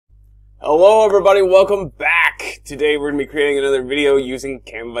Hello everybody, welcome back. Today we're going to be creating another video using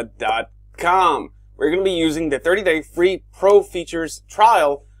Canva.com. We're going to be using the 30-day free pro features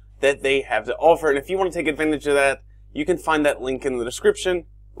trial that they have to offer. And if you want to take advantage of that, you can find that link in the description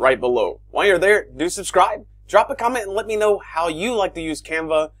right below. While you're there, do subscribe, drop a comment, and let me know how you like to use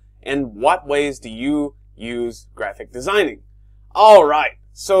Canva and what ways do you use graphic designing. Alright,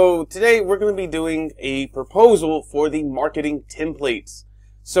 so today we're going to be doing a proposal for the marketing templates.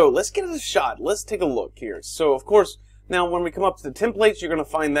 So let's give it a shot. Let's take a look here. So of course, now when we come up to the templates, you're going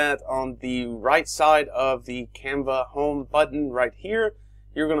to find that on the right side of the Canva home button right here.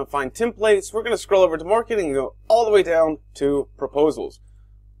 You're going to find templates. We're going to scroll over to marketing and go all the way down to proposals.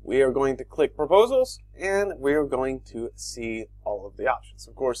 We are going to click proposals and we are going to see all of the options.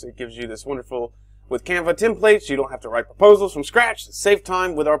 Of course, it gives you this wonderful, with Canva templates, you don't have to write proposals from scratch. Save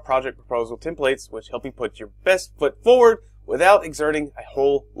time with our project proposal templates, which help you put your best foot forward without exerting a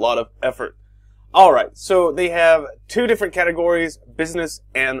whole lot of effort. Alright, so they have two different categories, business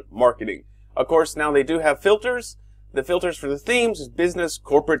and marketing. Of course, now they do have filters. The filters for the themes is business,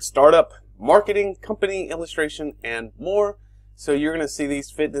 corporate, startup, marketing, company, illustration, and more. So you're going to see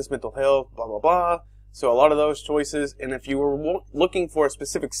these fitness, mental health, blah, blah, blah. So a lot of those choices. And if you were looking for a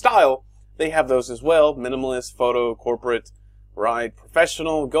specific style, they have those as well. Minimalist, photo, corporate, right,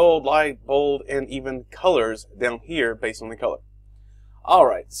 professional, gold, light, bold, and even colors down here based on the color.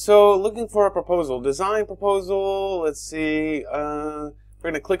 Alright, so looking for a proposal. Design proposal, let's see, we're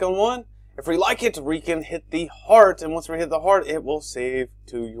going to click on one. If we like it, we can hit the heart, and once we hit the heart, it will save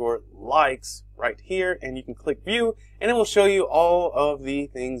to your likes right here, and you can click view, and it will show you all of the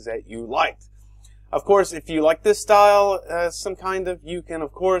things that you liked. Of course, if you like this style, you can,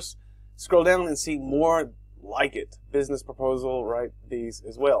 of course, scroll down and see more like it. Business proposal, right, these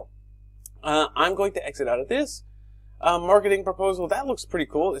as well. I'm going to exit out of this. Marketing proposal, that looks pretty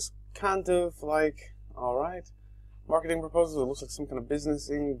cool. It's kind of like, alright. Marketing proposal, it looks like some kind of business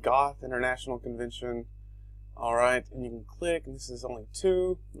thing. Goth International Convention. Alright, and you can click, and this is only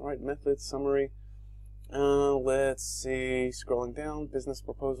two. Alright, method, summary. Let's see, scrolling down, business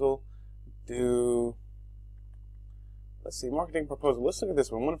proposal. Let's see, marketing proposal. Let's look at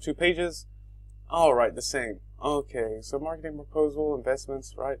this one. One of two pages. Alright, the same. Okay, so marketing proposal,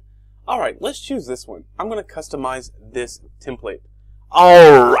 investments, right? Alright, let's choose this one. I'm going to customize this template.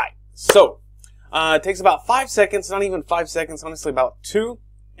 Alright, so it takes about 5 seconds, not even 5 seconds, honestly about 2,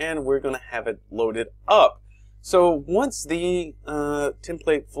 and we're going to have it loaded up. So once the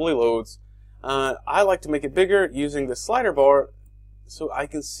template fully loads, I like to make it bigger using the slider bar so I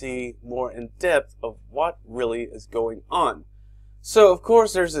can see more in depth of what really is going on. So, of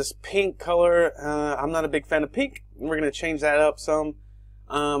course, there's this pink color. I'm not a big fan of pink. We're going to change that up some.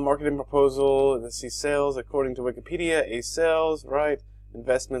 Marketing proposal, let's see, sales, according to Wikipedia, a sales, right?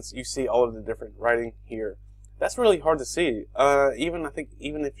 Investments, you see all of the different writing here. That's really hard to see. I think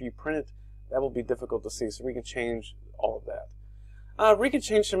even if you print it, that will be difficult to see. So we can change all of that. We can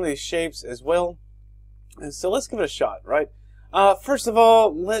change some of these shapes as well. And so let's give it a shot, right? First of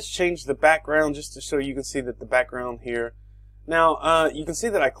all, let's change the background just to show you can see that the background here. Now, you can see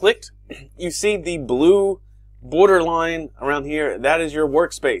that I clicked. You see the blue border line around here. That is your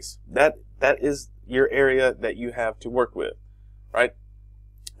workspace. That is your area that you have to work with, right?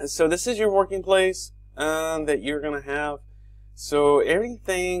 And so this is your working place that you're going to have. So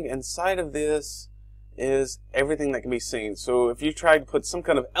everything inside of this is everything that can be seen. So if you try to put some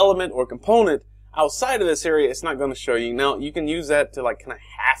kind of element or component outside of this area, it's not going to show you. Now, you can use that to like kind of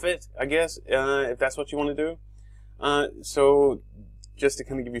half it, I guess, if that's what you want to do. So just to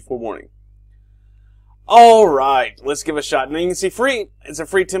kind of give you forewarning. Alright, let's give it a shot. Now you can see free. It's a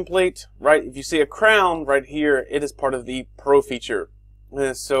free template, right? If you see a crown right here, it is part of the pro feature.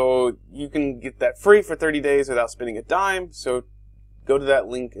 So you can get that free for 30 days without spending a dime. So go to that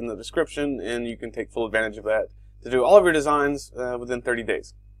link in the description and you can take full advantage of that to do all of your designs within 30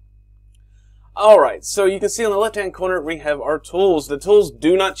 days. Alright, so you can see on the left hand corner we have our tools. The tools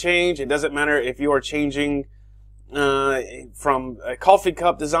do not change. It doesn't matter if you are changing from a coffee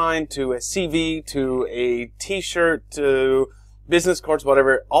cup design to a CV to a t-shirt to business cards,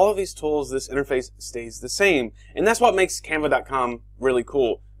 whatever. All of these tools, this interface stays the same. And that's what makes Canva.com really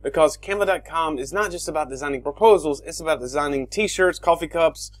cool, because Canva.com is not just about designing proposals, it's about designing t-shirts, coffee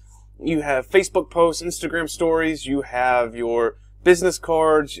cups. You have Facebook posts, Instagram stories, you have your business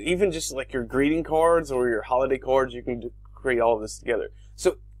cards, even just like your greeting cards or your holiday cards. You can create all of this together.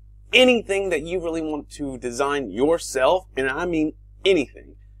 So anything that you really want to design yourself, and I mean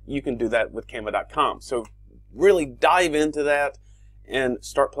anything, you can do that with Canva.com. So really dive into that and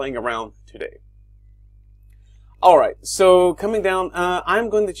start playing around today. Alright, so coming down, I'm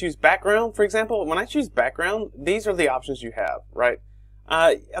going to choose background, for example. When I choose background, these are the options you have, right?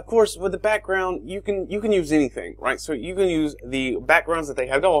 Of course, with the background, you can use anything, right? So you can use the backgrounds that they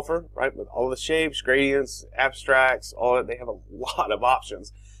have to offer, right? With all the shapes, gradients, abstracts, all that. They have a lot of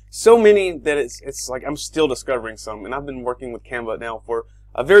options. So many that it's like I'm still discovering some, and I've been working with Canva now for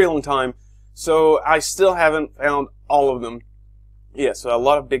a very long time, so I still haven't found all of them. Yeah, so a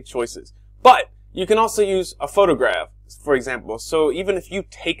lot of big choices. But you can also use a photograph, for example. So even if you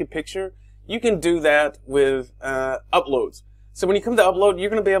take a picture, you can do that with uploads. So when you come to upload, you're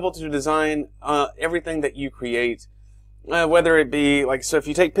going to be able to design everything that you create, whether it be like, so if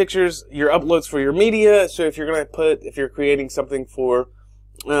you take pictures, your uploads for your media. So if you're going to if you're creating something for,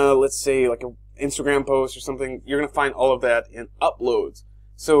 let's say like an Instagram post or something, you're going to find all of that in uploads.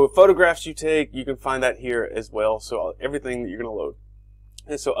 So photographs you take, you can find that here as well. So everything that you're going to load.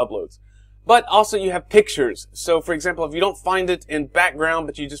 And so uploads. But also you have pictures. So for example, if you don't find it in background,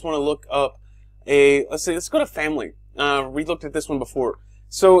 but you just want to look up let's go to family. We looked at this one before.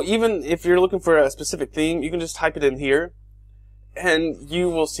 So even if you're looking for a specific theme, you can just type it in here and you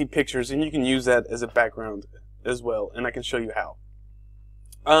will see pictures, and you can use that as a background as well. And I can show you how.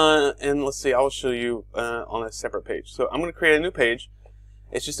 And let's see, I'll show you on a separate page. So I'm going to create a new page.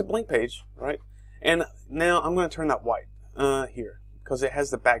 It's just a blank page, right? And now I'm going to turn that white here because it has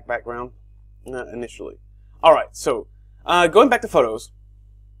the background. Initially. Alright, so going back to photos,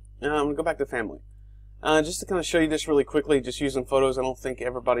 I'm going to go back to family. Just to kind of show you this really quickly, just using photos, I don't think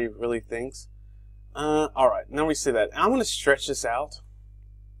everybody really thinks. Alright, now we see that. I'm going to stretch this out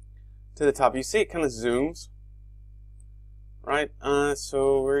to the top. You see it kind of zooms, right?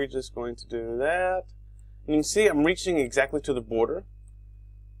 So we're just going to do that. And you can see I'm reaching exactly to the border.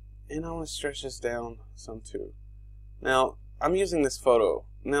 And I want to stretch this down some too. Now, I'm using this photo.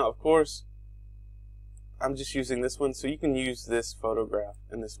 Now, of course, I'm just using this one, so you can use this photograph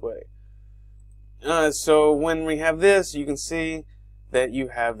in this way. So when we have this, you can see that you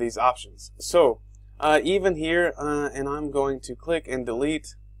have these options. So even here, and I'm going to click and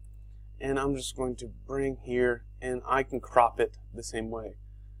delete, and I'm just going to bring here, and I can crop it the same way.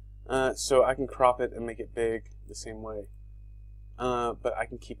 So I can crop it and make it big the same way, but I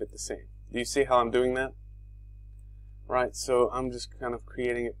can keep it the same. Do you see how I'm doing that? Right, so I'm just kind of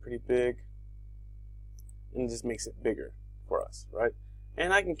creating it pretty big, and it just makes it bigger for us, right?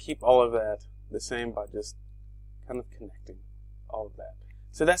 And I can keep all of that the same by just kind of connecting all of that.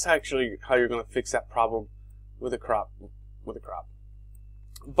 So that's actually how you're going to fix that problem with a crop.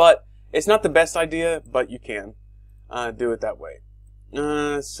 But it's not the best idea, but you can do it that way.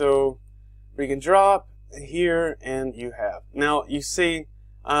 So we can drop here, and you have. Now you see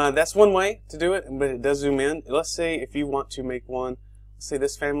that's one way to do it, but it does zoom in. Let's say if you want to make one, let's say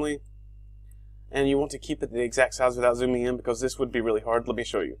this family, and you want to keep it the exact size without zooming in, because this would be really hard. Let me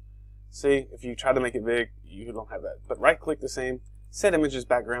show you. See, if you try to make it big, you don't have that. But right click the same, set images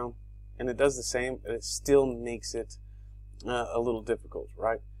background, and it does the same, and it still makes it a little difficult,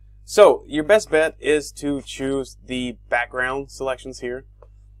 right? So your best bet is to choose the background selections here,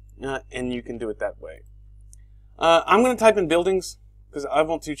 and you can do it that way. I'm going to type in buildings because I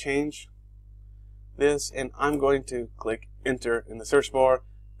want to change this, and I'm going to click enter in the search bar.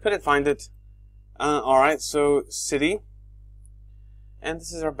 Couldn't find it. Alright, so city, and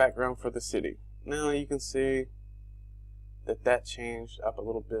this is our background for the city. Now you can see that that changed up a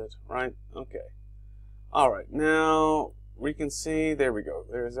little bit, right? Okay. Alright, now we can see, there we go,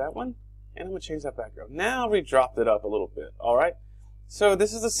 there's that one, and I'm going to change that background. Now we dropped it up a little bit, alright? So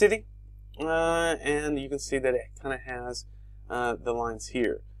this is the city, and you can see that it kind of has the lines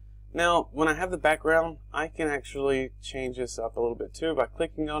here. Now, when I have the background, I can actually change this up a little bit too by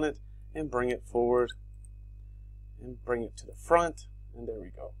clicking on it and bring it forward and bring it to the front, and there we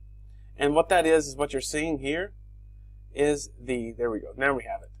go. And what that is what you're seeing here is there we go, now we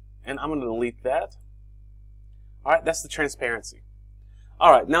have it. And I'm going to delete that. Alright, that's the transparency.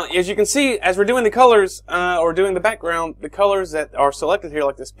 Alright, now as you can see, as we're doing the colors, or doing the background, the colors that are selected here,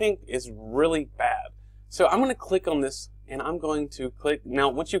 like this pink, is really bad. So I'm going to click on this, and I'm going to click. Now,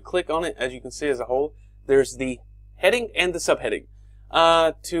 once you click on it, as you can see as a whole, there's the heading and the subheading.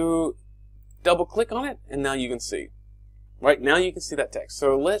 To double click on it, and now you can see. Right, now you can see that text.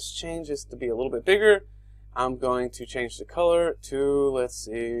 So let's change this to be a little bit bigger. I'm going to change the color to, let's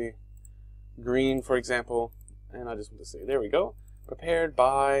see, green, for example. And I just want to say, there we go. Prepared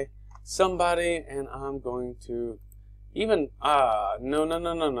by somebody, and I'm going to even,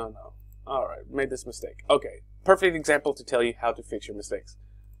 no. Alright, made this mistake. Okay, perfect example to tell you how to fix your mistakes.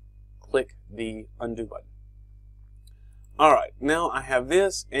 Click the undo button. Alright, now I have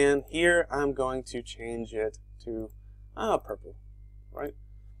this, and here I'm going to change it to purple, right?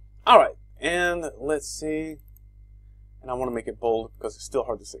 All right, and let's see. And I want to make it bold because it's still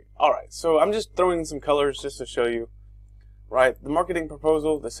hard to see. All right, so I'm just throwing in some colors just to show you, right? The marketing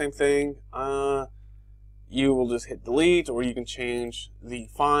proposal, the same thing. You will just hit delete, or you can change the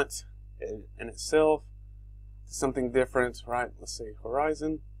font in itself to something different, right? Let's say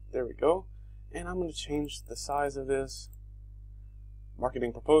horizon. There we go. And I'm going to change the size of this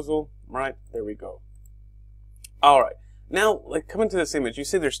marketing proposal, right? There we go. All right. Now, like, come into this image. You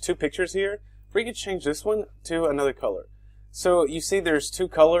see there's two pictures here. We could change this one to another color. So you see there's two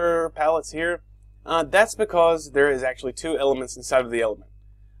color palettes here. That's because there is actually two elements inside of the element.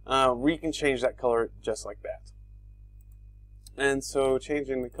 We can change that color just like that. And so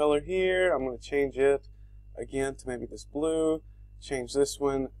changing the color here, I'm going to change it again to maybe this blue. Change this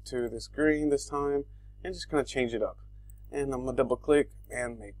one to this green this time. And just kind of change it up. And I'm going to double click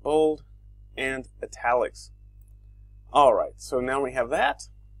and make bold and italics. Alright, so now we have that.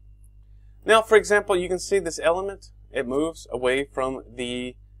 Now, for example, you can see this element, it moves away from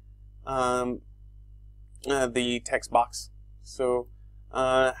the text box. So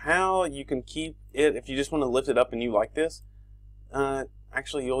how you can keep it, if you just want to lift it up and you like this,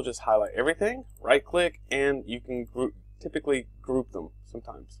 actually you'll just highlight everything, right click, and you can typically group them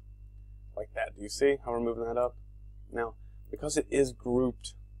sometimes like that. Do you see how we're moving that up? Now, because it is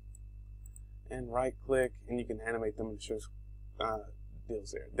grouped, and right click, and you can animate them, and it shows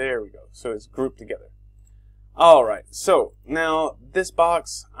deals there. There we go. So it's grouped together. Alright, so now this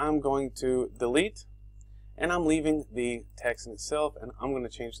box I'm going to delete, and I'm leaving the text in itself, and I'm going to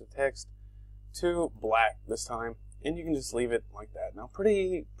change the text to black this time, and you can just leave it like that. Now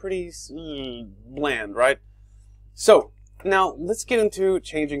pretty bland, right? So now let's get into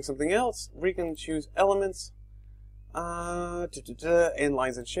changing something else. We can choose elements and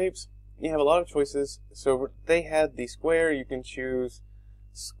lines and shapes. You have a lot of choices. So they had the square. You can choose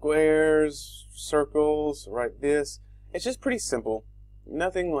squares, circles, right? This. It's just pretty simple.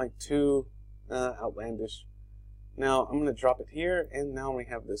 Nothing like too outlandish. Now I'm going to drop it here, and now we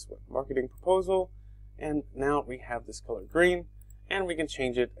have this one, marketing proposal, and now we have this color green, and we can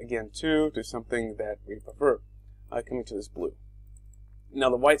change it again to something that we prefer. Coming to this blue. Now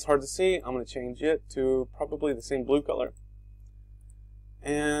the white's hard to see. I'm going to change it to probably the same blue color.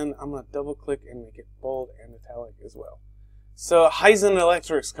 And I'm going to double click and make it bold and italic as well. So Heisen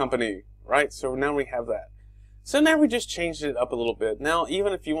Electric's company, right? So now we have that. So now we just changed it up a little bit. Now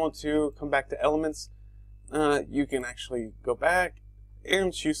even if you want to come back to elements, you can actually go back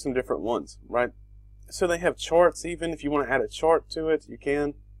and choose some different ones, right? So they have charts. Even if you want to add a chart to it, you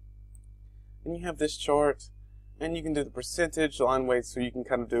can. And you have this chart, and you can do the percentage, line weight, so you can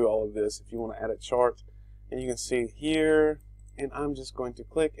kind of do all of this if you want to add a chart. And you can see here, and I'm just going to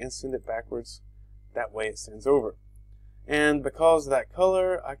click and send it backwards. That way it sends over. And because of that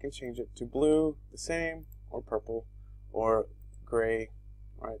color, I can change it to blue, the same, or purple, or gray,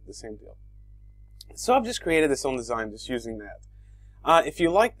 right, the same deal. So I've just created this own design just using that. If you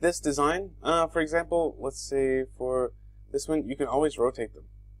like this design, for example, let's say for this one, you can always rotate them.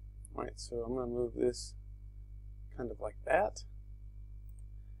 Right, so I'm going to move this kind of like that.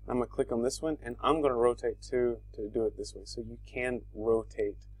 I'm going to click on this one, and I'm going to rotate to do it this way. So you can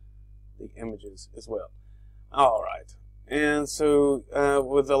rotate the images as well. All right. And so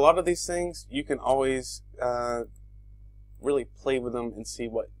with a lot of these things, you can always really play with them and see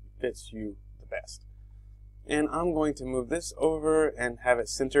what fits you the best. And I'm going to move this over and have it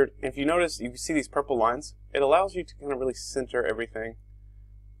centered. If you notice, you see these purple lines. It allows you to kind of really center everything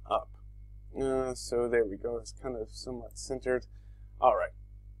up. So there we go. It's kind of somewhat centered. All right.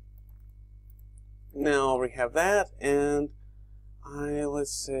 Now we have that, and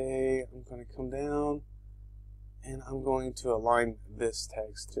let's say I'm going to come down, and I'm going to align this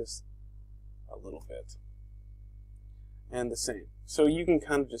text just a little bit. And the same. So you can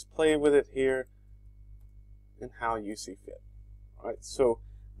kind of just play with it here and how you see fit. All right. So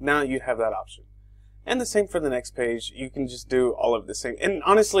now you have that option. And the same for the next page. You can just do all of the same. And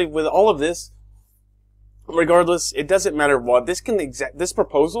honestly, with all of this, regardless, it doesn't matter what. This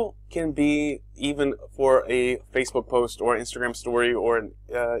proposal can be even for a Facebook post or Instagram story or an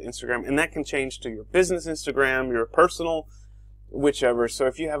Instagram, and that can change to your business Instagram, your personal, whichever. So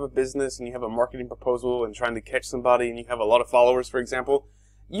if you have a business and you have a marketing proposal and trying to catch somebody and you have a lot of followers, for example,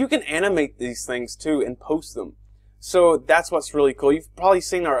 you can animate these things too and post them. So that's what's really cool. You've probably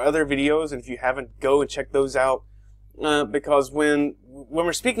seen our other videos, and if you haven't, go and check those out. Because when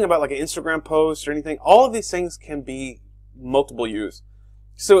we're speaking about like an Instagram post or anything, all of these things can be multiple use.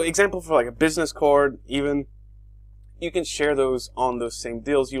 So example for like a business card, even, you can share those on those same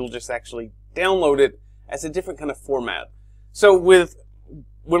deals. You'll just actually download it as a different kind of format. So when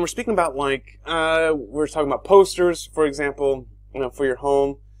we're speaking about like, we're talking about posters, for example, for your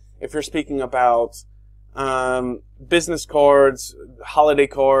home. If you're speaking about business cards, holiday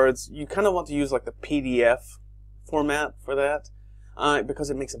cards, you kind of want to use like the PDF format for that because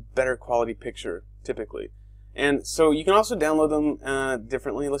it makes a better quality picture typically. And so you can also download them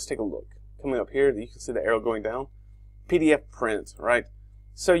differently. Let's take a look. Coming up here, you can see the arrow going down. PDF print, right?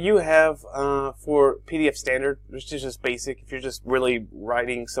 So you have for PDF standard, which is just basic. If you're just really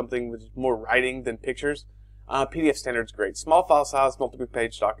writing something with more writing than pictures, PDF standard is great. Small file size, multiple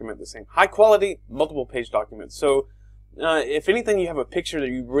page document, the same. High quality, multiple page document. So if anything, you have a picture that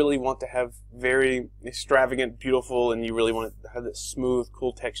you really want to have very extravagant, beautiful, and you really want to have this smooth,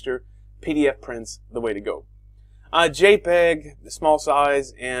 cool texture, PDF print's the way to go. JPEG, the small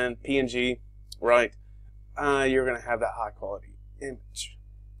size, and PNG, right? You're going to have that high quality image.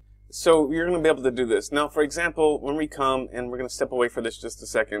 So you're going to be able to do this. Now, for example, when we come, and we're going to step away for this just a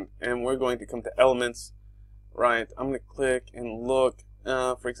second, and we're going to come to Elements, right? I'm going to click and look.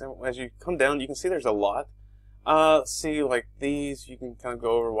 For example, as you come down, you can see there's a lot. See, like these, you can kind of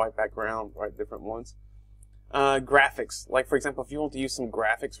go over white background, right? Different ones. Graphics, like for example, if you want to use some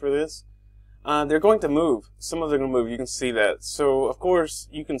graphics for this, they're going to move. Some of them are going to move. You can see that. So, of course,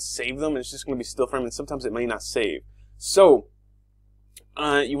 you can save them. It's just going to be still frame, and sometimes it may not save. So,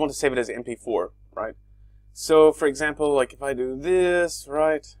 you want to save it as MP4, right? So, for example, like if I do this,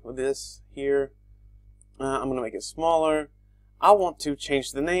 right, with this here, I'm going to make it smaller. I want to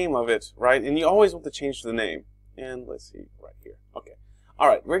change the name of it, right? And you always want to change the name. And let's see, right here. Okay. All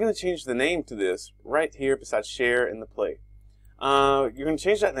right, we're going to change the name to this right here beside share in the play. You're going to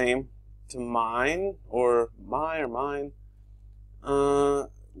change that name to mine or mine.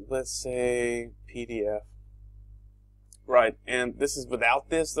 Let's say PDF. Right, and this is without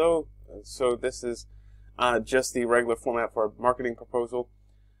this though. So this is just the regular format for a marketing proposal.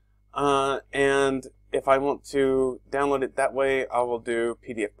 And if I want to download it that way, I will do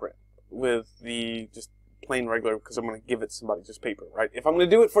PDF print with the just plain regular, because I'm going to give it to somebody, just paper, right? If I'm going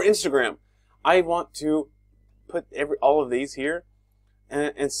to do it for Instagram, I want to put all of these here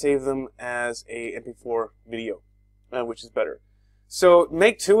and save them as a MP4 video, which is better. So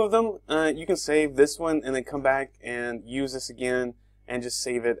make 2 of them. You can save this one and then come back and use this again and just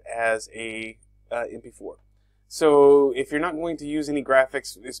save it as a MP4. So if you're not going to use any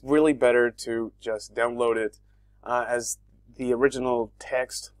graphics, it's really better to just download it as the original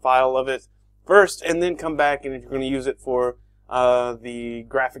text file of it first, and then come back, and if you're going to use it for the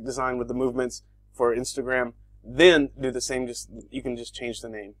graphic design with the movements for Instagram, then do the same. You can just change the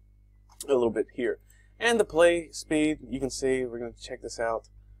name a little bit here. And the play speed, you can see, we're going to check this out,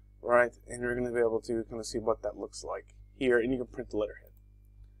 right? And we're going to be able to kind of see what that looks like here, and you can print the letterhead.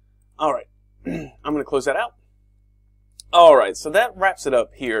 All right, I'm going to close that out. All right, so that wraps it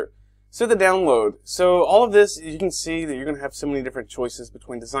up here. So the download. So all of this, you can see that you're going to have so many different choices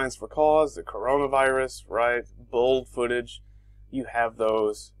between designs for cause, the coronavirus, right? Bold footage. You have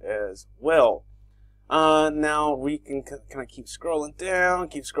those as well. Now we can kind of keep scrolling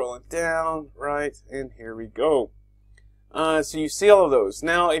down, right? And here we go. So you see all of those.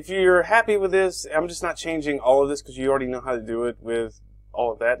 Now, if you're happy with this, I'm just not changing all of this because you already know how to do it with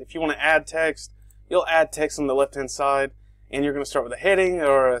all of that. If you want to add text, you'll add text on the left-hand side, and you're going to start with a heading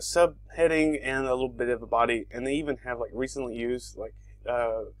or a subheading and a little bit of a body. And they even have like recently used like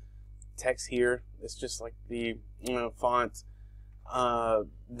text here. It's just like the font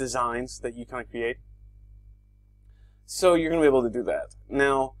designs that you kind of create. So you're going to be able to do that.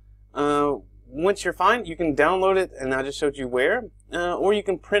 Now, once you're fine, you can download it, and I just showed you where, or you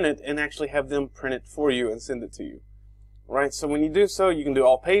can print it and actually have them print it for you and send it to you. Right? So when you do so, you can do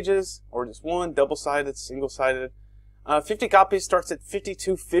all pages, or just one, double-sided, single-sided. 50 copies starts at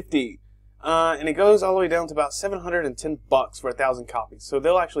 $52.50, and it goes all the way down to about $710 for 1,000 copies. So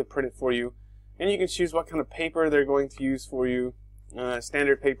they'll actually print it for you, and you can choose what kind of paper they're going to use for you.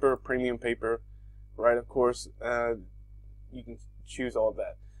 Standard paper, premium paper, right? Of course, you can choose all of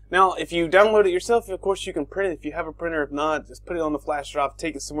that. Now, if you download it yourself, of course, you can print it. If you have a printer, if not, just put it on the flash drive,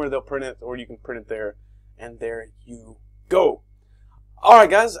 take it somewhere, they'll print it, or you can print it there, and there you go. All right,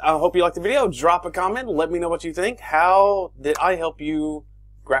 guys, I hope you liked the video. Drop a comment. Let me know what you think. How did I help you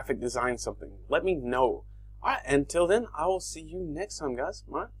graphic design something? Let me know. All right, until then, I will see you next time, guys.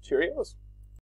 All right, cheerios.